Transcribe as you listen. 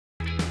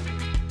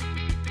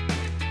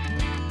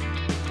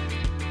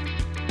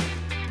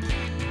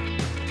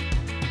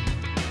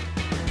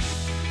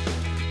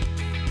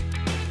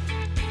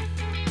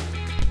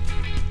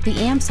The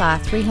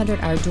AMSAW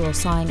 300R dual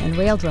sawing and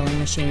rail drilling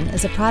machine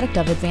is a product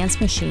of Advanced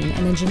Machine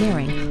and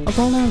Engineering, a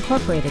Golner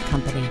Incorporated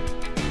company.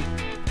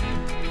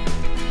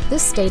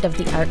 This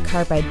state-of-the-art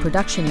carbide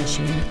production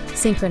machine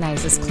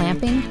synchronizes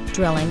clamping,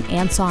 drilling,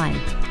 and sawing.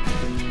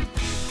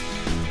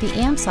 The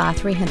AMSAW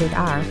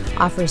 300R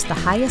offers the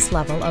highest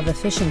level of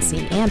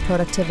efficiency and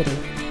productivity.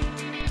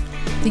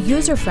 The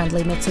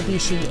user-friendly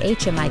Mitsubishi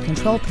HMI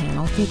control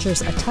panel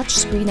features a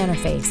touch-screen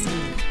interface.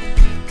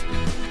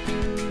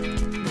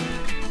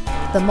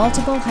 The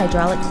multiple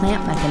hydraulic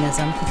clamp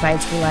mechanism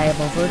provides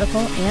reliable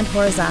vertical and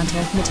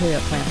horizontal material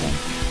clamping.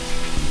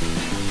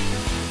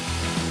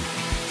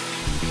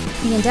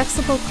 The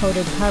indexable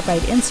coated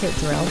carbide insert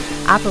drill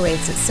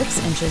operates at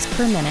 6 inches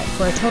per minute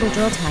for a total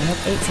drill time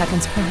of 8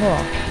 seconds per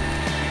hole.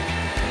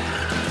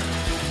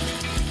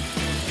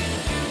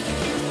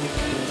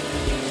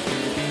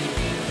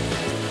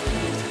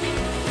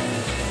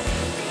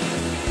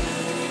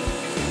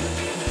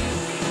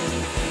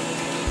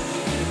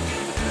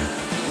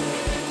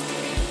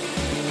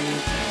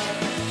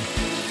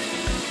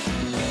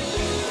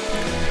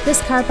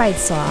 This carbide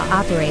saw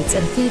operates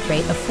at a feed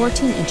rate of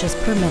 14 inches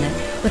per minute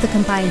with a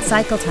combined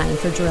cycle time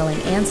for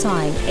drilling and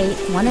sawing 8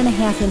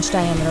 1.5-inch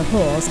diameter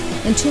holes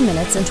in 2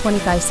 minutes and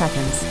 25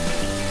 seconds.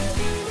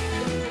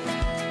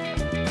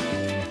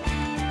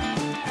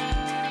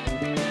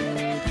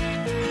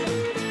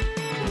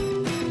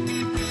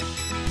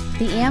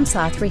 The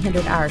AMSAW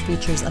 300R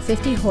features a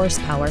 50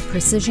 horsepower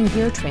precision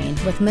gear train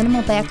with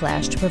minimal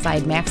backlash to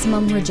provide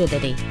maximum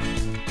rigidity.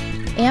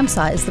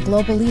 AMSAW is the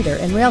global leader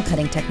in rail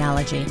cutting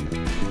technology.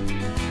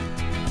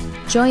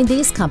 Join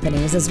these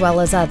companies as well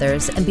as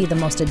others and be the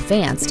most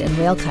advanced in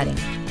rail cutting.